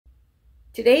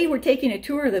Today we're taking a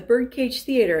tour of the Birdcage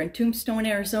Theater in Tombstone,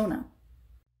 Arizona.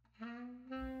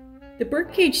 The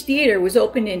Birdcage Theater was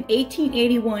opened in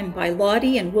 1881 by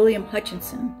Lottie and William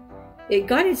Hutchinson. It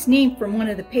got its name from one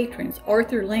of the patrons,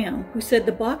 Arthur Lamb, who said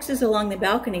the boxes along the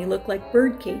balcony looked like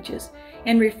bird cages,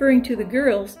 and referring to the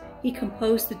girls, he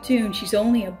composed the tune, "She's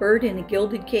Only a Bird in a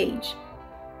Gilded Cage."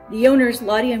 The owners,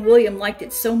 Lottie and William, liked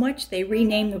it so much they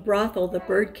renamed the brothel the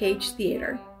Birdcage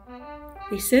Theater.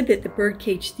 They said that the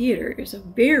Birdcage Theater is a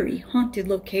very haunted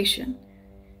location,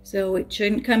 so it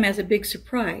shouldn't come as a big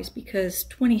surprise because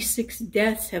 26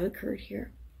 deaths have occurred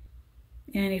here.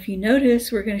 And if you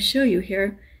notice, we're going to show you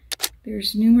here,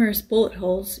 there's numerous bullet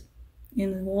holes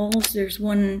in the walls. There's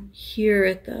one here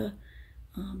at the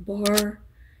bar,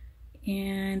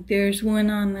 and there's one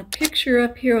on the picture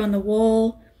up here on the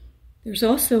wall. There's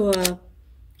also a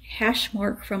hash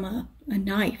mark from a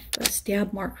knife, a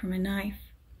stab mark from a knife.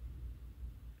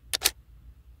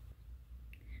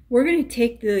 We're going to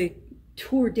take the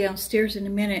tour downstairs in a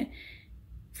minute.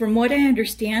 From what I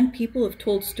understand, people have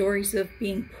told stories of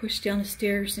being pushed down the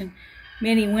stairs, and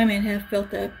many women have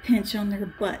felt a pinch on their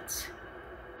butts.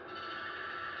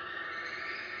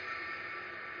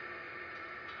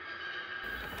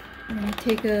 We're going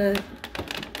to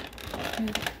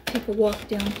take a walk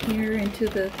down here into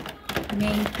the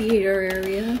main theater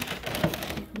area.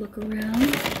 Take a look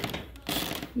around.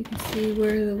 You can see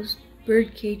where those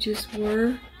bird cages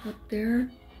were up there.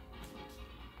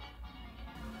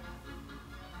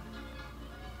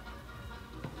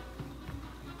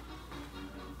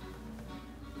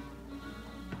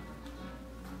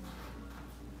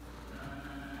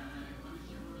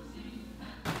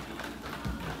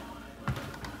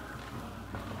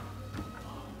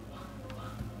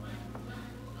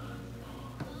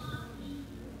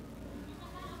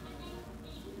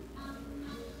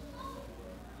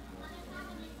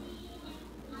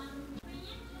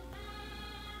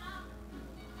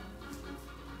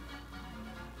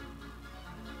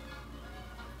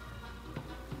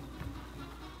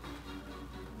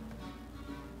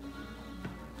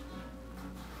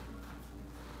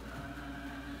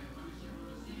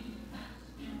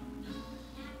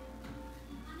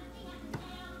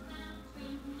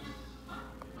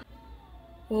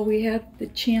 Well, we have the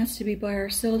chance to be by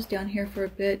ourselves down here for a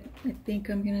bit. I think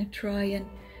I'm going to try and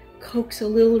coax a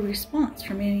little response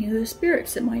from any of the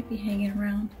spirits that might be hanging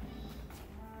around.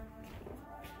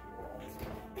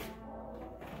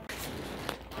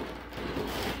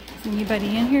 Is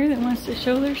anybody in here that wants to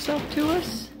show themselves to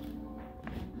us?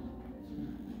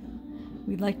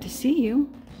 We'd like to see you.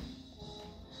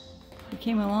 We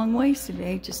came a long ways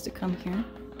today just to come here.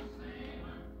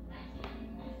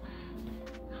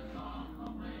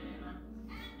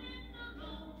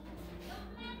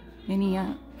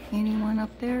 Anyone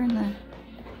up there in the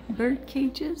bird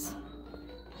cages?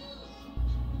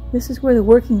 This is where the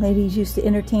working ladies used to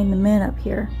entertain the men up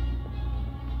here.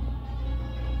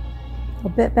 I'll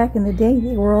bet back in the day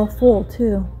they were all full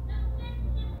too.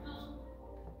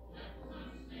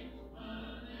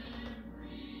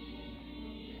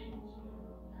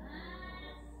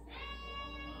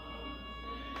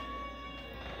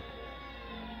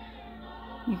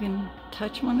 You can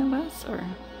touch one of us or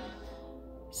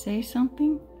say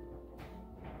something.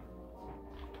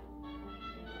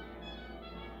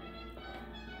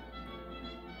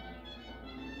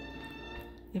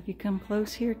 If you come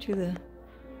close here to the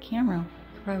camera,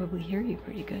 I'll probably hear you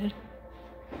pretty good.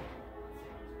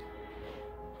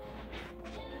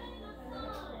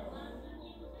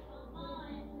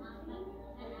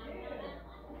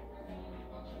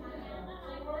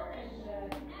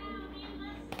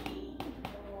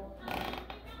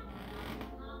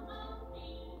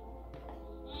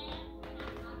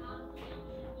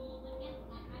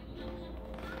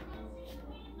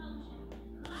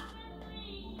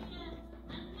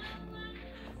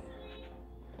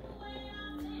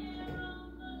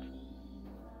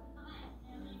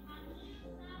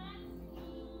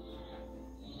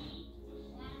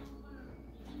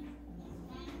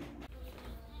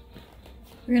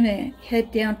 We're going to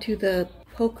head down to the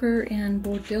poker and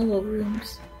bordello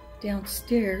rooms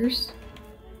downstairs.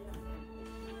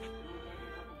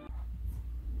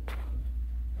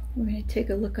 We're going to take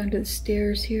a look under the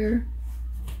stairs here.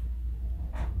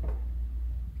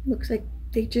 Looks like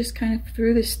they just kind of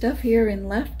threw the stuff here and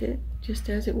left it just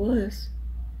as it was.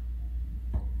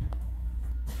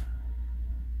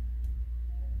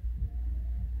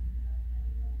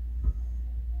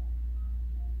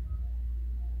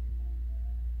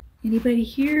 Anybody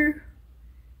here?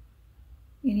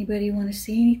 Anybody want to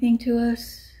say anything to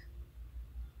us?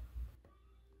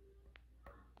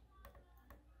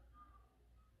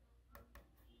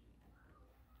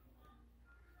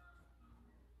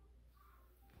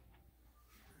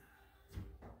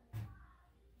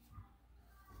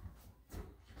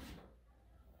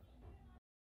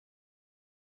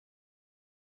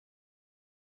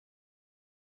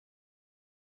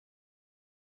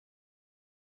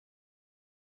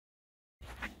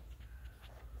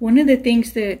 One of the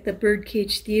things that the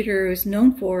Birdcage Theater is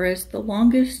known for is the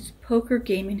longest poker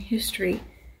game in history.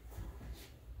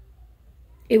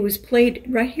 It was played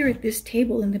right here at this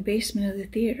table in the basement of the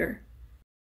theater.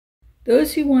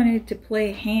 Those who wanted to play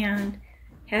a hand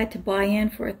had to buy in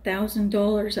for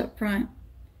 $1,000 up front.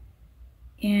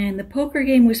 And the poker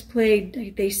game was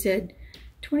played, they said,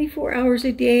 24 hours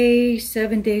a day,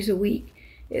 7 days a week.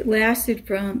 It lasted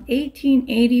from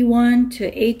 1881 to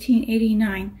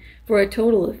 1889 for a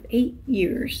total of 8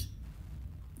 years.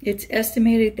 It's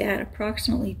estimated that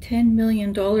approximately $10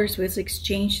 million was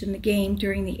exchanged in the game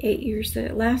during the 8 years that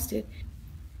it lasted.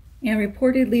 And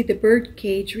reportedly the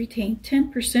Birdcage retained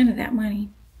 10% of that money.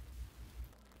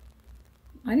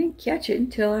 I didn't catch it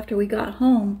until after we got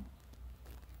home.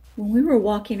 When we were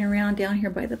walking around down here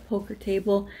by the poker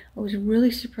table, I was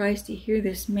really surprised to hear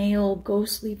this male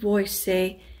ghostly voice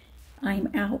say,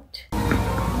 "I'm out."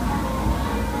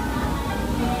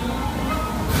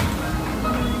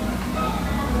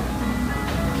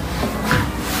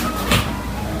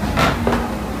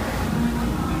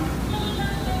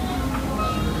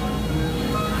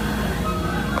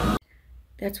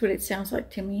 That's what it sounds like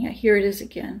to me. Here it is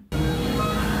again.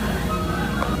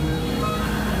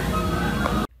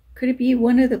 Could it be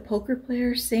one of the poker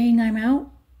players saying I'm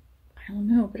out? I don't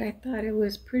know, but I thought it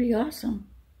was pretty awesome.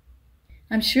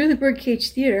 I'm sure the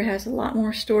Birdcage Theater has a lot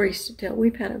more stories to tell.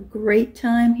 We've had a great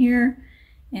time here,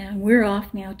 and we're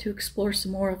off now to explore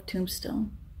some more of Tombstone.